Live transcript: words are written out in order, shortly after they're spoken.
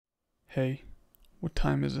Hey, what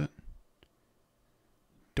time is it?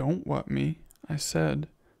 Don't what me. I said,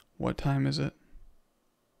 what time is it?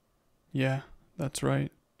 Yeah, that's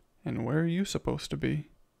right. And where are you supposed to be?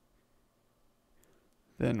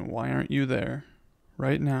 Then why aren't you there?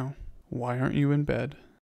 Right now. Why aren't you in bed?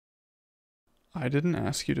 I didn't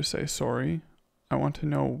ask you to say sorry. I want to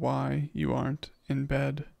know why you aren't in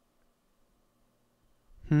bed.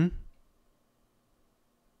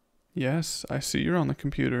 Yes, I see you're on the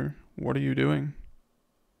computer. What are you doing?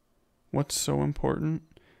 What's so important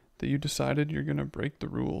that you decided you're gonna break the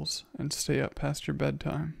rules and stay up past your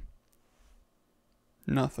bedtime?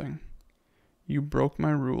 Nothing. You broke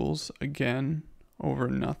my rules again over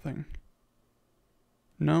nothing.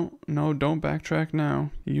 No, don't backtrack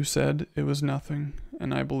now. You said it was nothing,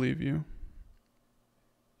 and I believe you.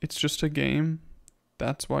 It's just a game.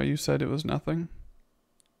 That's why you said it was nothing?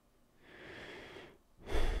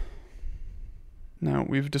 Now,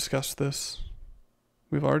 we've discussed this.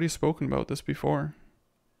 We've already spoken about this before.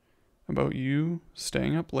 About you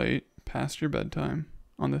staying up late past your bedtime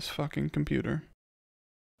on this fucking computer.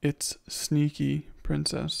 It's sneaky,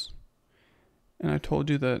 princess. And I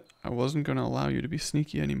told you that I wasn't going to allow you to be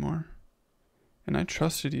sneaky anymore. And I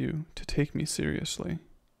trusted you to take me seriously.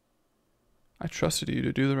 I trusted you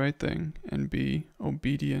to do the right thing and be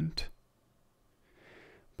obedient.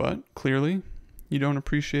 But clearly, you don't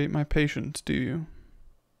appreciate my patience, do you?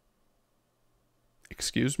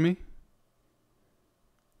 Excuse me?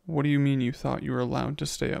 What do you mean you thought you were allowed to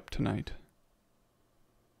stay up tonight?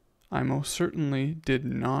 I most certainly did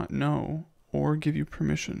not know or give you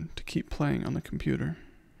permission to keep playing on the computer.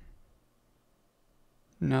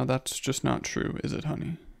 Now that's just not true, is it,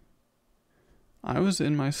 honey? I was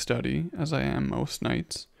in my study, as I am most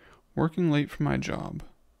nights, working late for my job,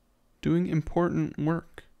 doing important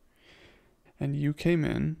work. And you came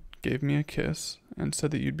in, gave me a kiss, and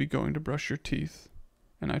said that you'd be going to brush your teeth,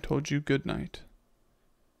 and I told you good night.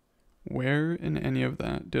 Where in any of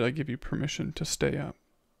that did I give you permission to stay up?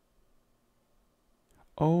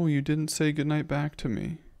 Oh, you didn't say goodnight back to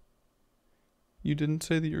me. You didn't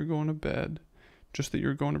say that you're going to bed, just that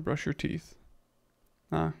you're going to brush your teeth.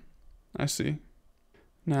 Ah, I see.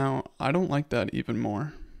 Now, I don't like that even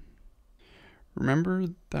more. Remember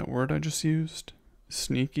that word I just used?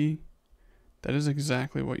 Sneaky? That is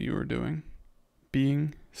exactly what you were doing.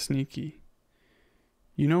 Being sneaky.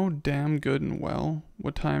 You know damn good and well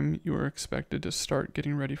what time you are expected to start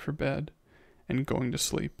getting ready for bed and going to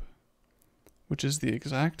sleep, which is the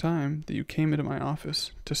exact time that you came into my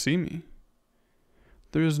office to see me.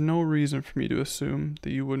 There is no reason for me to assume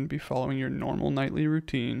that you wouldn't be following your normal nightly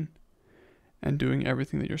routine and doing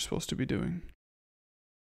everything that you're supposed to be doing.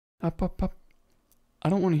 Up. I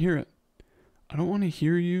don't want to hear it. I don't want to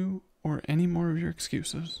hear you or any more of your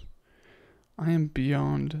excuses. I am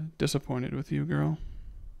beyond disappointed with you, girl.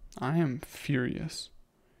 I am furious.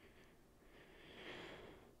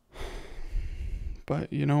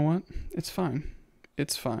 But you know what? It's fine.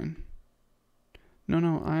 It's fine.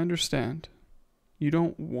 No, I understand. You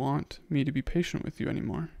don't want me to be patient with you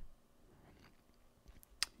anymore.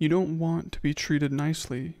 You don't want to be treated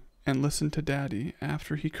nicely and listen to Daddy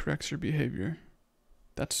after he corrects your behavior.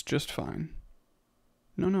 That's just fine.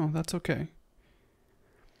 No, that's okay.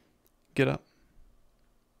 Get up.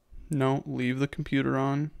 No, leave the computer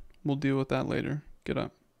on. We'll deal with that later. Get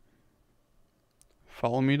up.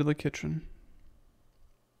 Follow me to the kitchen.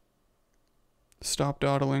 Stop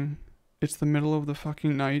dawdling. It's the middle of the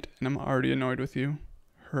fucking night and I'm already annoyed with you.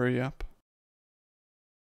 Hurry up.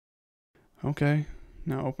 Okay,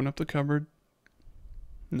 now open up the cupboard.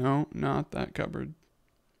 No, not that cupboard.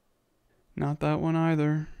 Not that one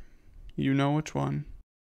either. You know which one.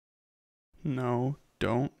 No,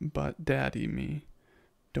 don't but daddy me.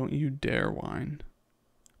 Don't you dare whine.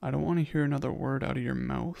 I don't want to hear another word out of your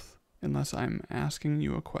mouth unless I'm asking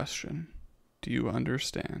you a question. Do you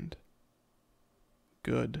understand?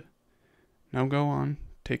 Good. Now go on.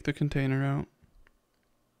 Take the container out.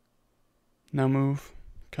 Now move.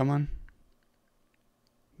 Come on.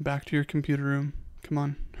 Back to your computer room. Come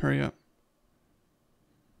on, hurry up.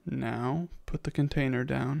 Now put the container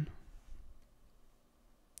down.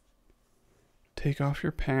 Take off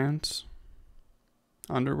your pants.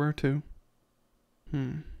 Underwear too.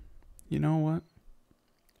 You know what?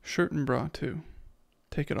 Shirt and bra too.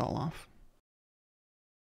 Take it all off.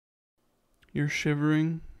 You're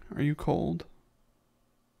shivering. Are you cold?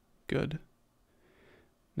 Good.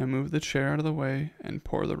 Now move the chair out of the way and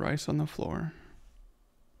pour the rice on the floor.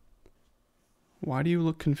 Why do you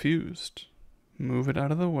look confused? Move it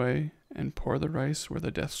out of the way and pour the rice where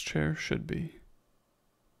the desk chair should be.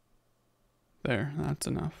 There, that's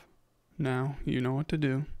enough. Now you know what to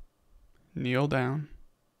do. kneel down.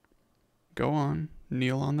 Go on,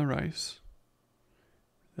 kneel on the rice.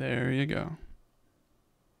 There you go.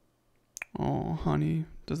 Oh, honey,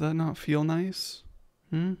 does that not feel nice?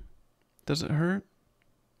 Does it hurt?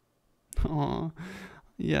 Aw,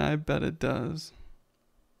 yeah, I bet it does.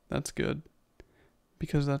 That's good,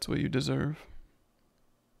 because that's what you deserve.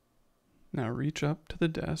 Now reach up to the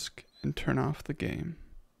desk and turn off the game.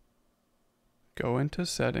 Go into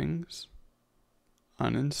settings,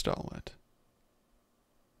 uninstall it.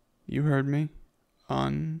 You heard me.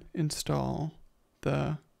 Uninstall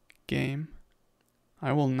the game.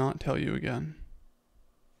 I will not tell you again.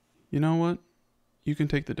 You know what? You can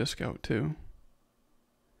take the disc out too.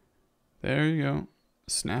 There you go.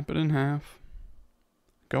 Snap it in half.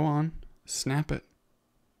 Go on, snap it.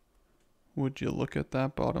 Would you look at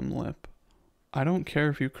that bottom lip? I don't care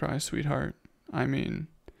if you cry, sweetheart. I mean,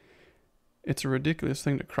 it's a ridiculous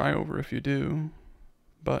thing to cry over if you do,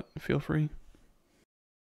 but feel free.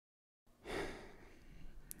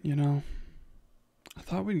 You know, I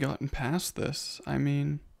thought we'd gotten past this. I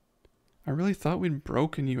mean, I really thought we'd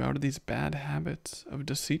broken you out of these bad habits of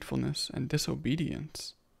deceitfulness and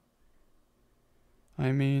disobedience.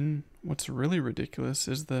 I mean, what's really ridiculous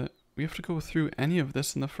is that we have to go through any of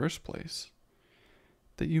this in the first place.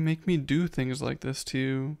 That you make me do things like this to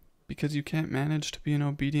you because you can't manage to be an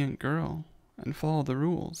obedient girl and follow the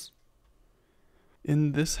rules.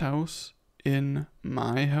 In this house, in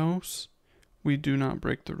my house, we do not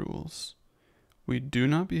break the rules. We do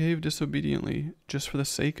not behave disobediently just for the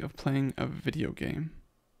sake of playing a video game.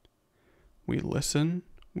 We listen,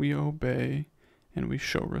 we obey, and we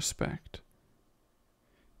show respect.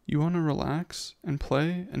 You want to relax and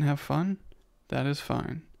play and have fun? That is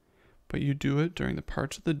fine. But you do it during the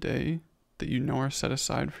parts of the day that you know are set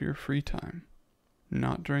aside for your free time,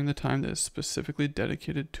 not during the time that is specifically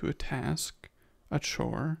dedicated to a task, a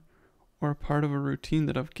chore, or a part of a routine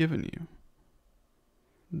that I've given you.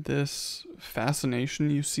 This fascination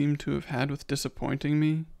you seem to have had with disappointing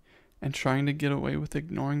me and trying to get away with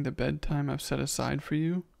ignoring the bedtime I've set aside for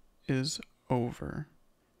you is over.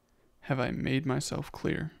 Have I made myself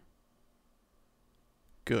clear?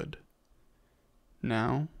 Good.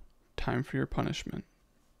 Now, time for your punishment.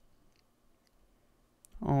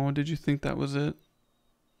 Oh, did you think that was it?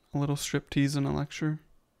 A little striptease in a lecture?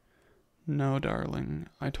 No, darling,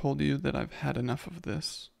 I told you that I've had enough of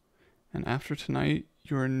this. And after tonight,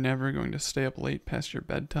 you are never going to stay up late past your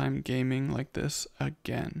bedtime gaming like this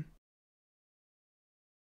again.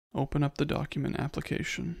 Open up the document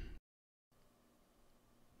application.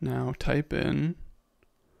 Now type in,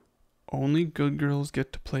 only good girls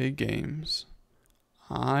get to play games.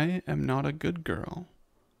 I am not a good girl.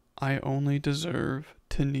 I only deserve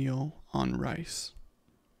to kneel on rice.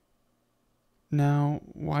 Now,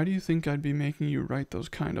 why do you think I'd be making you write those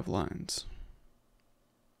kind of lines?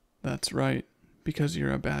 That's right, because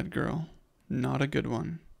you're a bad girl. Not a good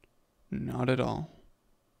one. Not at all.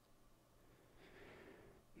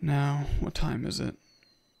 Now, what time is it?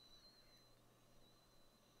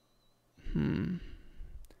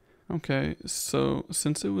 Okay, so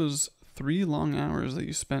since it was 3 long hours that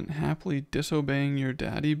you spent happily disobeying your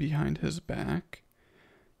daddy behind his back,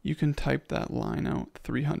 you can type that line out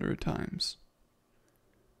 300 times.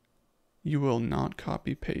 You will not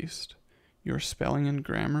copy-paste. Your spelling and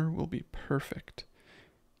grammar will be perfect.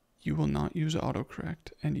 You will not use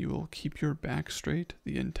autocorrect, and you will keep your back straight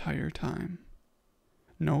the entire time.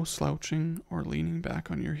 No slouching or leaning back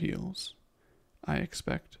on your heels. I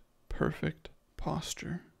expect perfect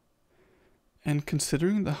posture. And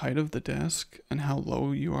considering the height of the desk and how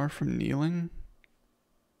low you are from kneeling,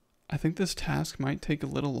 I think this task might take a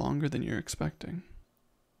little longer than you're expecting.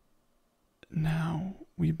 Now,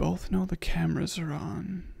 we both know the cameras are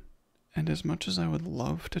on, and as much as I would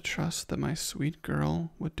love to trust that my sweet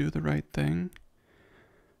girl would do the right thing,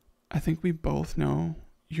 I think we both know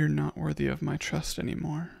you're not worthy of my trust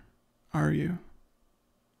anymore, are you?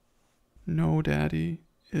 No, Daddy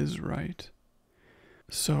is right.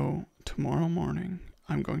 So, tomorrow morning,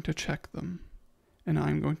 I'm going to check them, and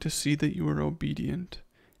I'm going to see that you were obedient,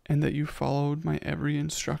 and that you followed my every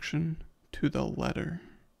instruction to the letter.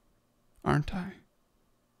 Aren't I?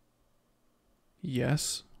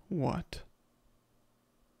 Yes, what?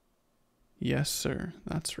 Yes, sir,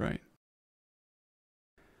 that's right.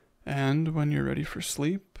 And when you're ready for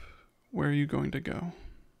sleep, where are you going to go?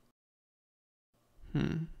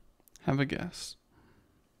 Have a guess.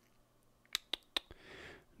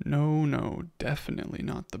 No, definitely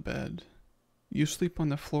not the bed. You sleep on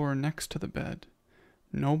the floor next to the bed.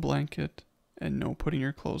 No blanket, and no putting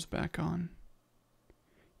your clothes back on.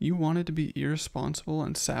 You wanted to be irresponsible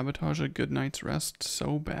and sabotage a good night's rest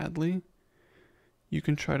so badly You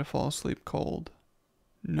can try to fall asleep cold.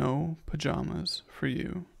 No pajamas for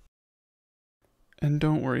you. And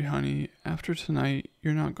don't worry, honey, after tonight,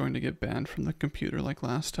 you're not going to get banned from the computer like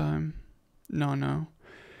last time. No.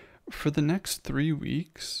 For the next 3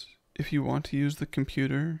 weeks, if you want to use the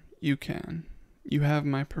computer, you can. You have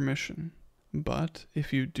my permission. But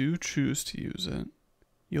if you do choose to use it,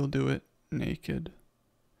 you'll do it naked.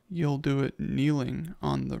 You'll do it kneeling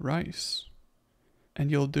on the rice.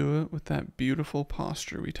 And you'll do it with that beautiful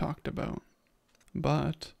posture we talked about.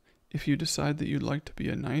 But if you decide that you'd like to be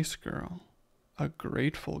a nice girl, a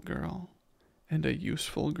grateful girl, and a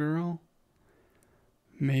useful girl,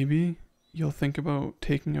 maybe you'll think about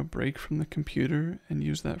taking a break from the computer and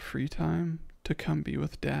use that free time to come be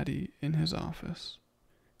with Daddy in his office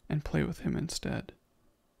and play with him instead.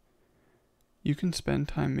 You can spend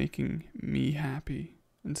time making me happy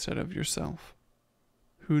instead of yourself.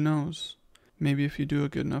 Who knows? Maybe if you do a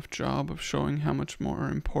good enough job of showing how much more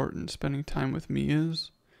important spending time with me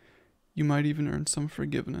is, you might even earn some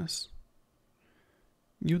forgiveness.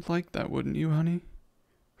 You'd like that, wouldn't you, honey?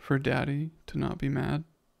 For Daddy to not be mad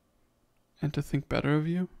and to think better of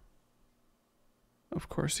you? Of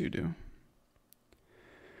course you do.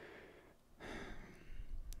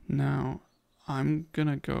 Now, I'm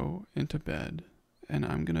gonna go into bed and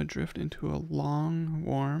I'm gonna drift into a long,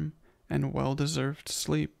 warm, and well-deserved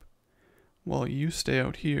sleep while you stay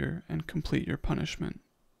out here and complete your punishment.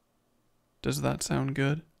 Does that sound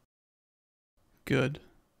good? Good.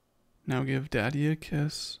 Now give Daddy a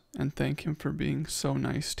kiss and thank him for being so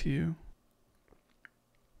nice to you.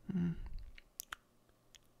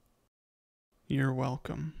 You're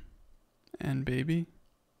welcome. And baby,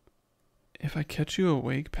 if I catch you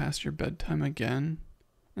awake past your bedtime again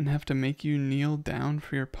and have to make you kneel down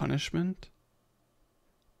for your punishment,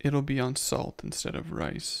 it'll be on salt instead of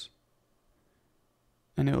rice.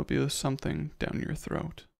 And it'll be with something down your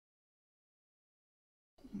throat.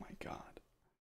 Oh my God.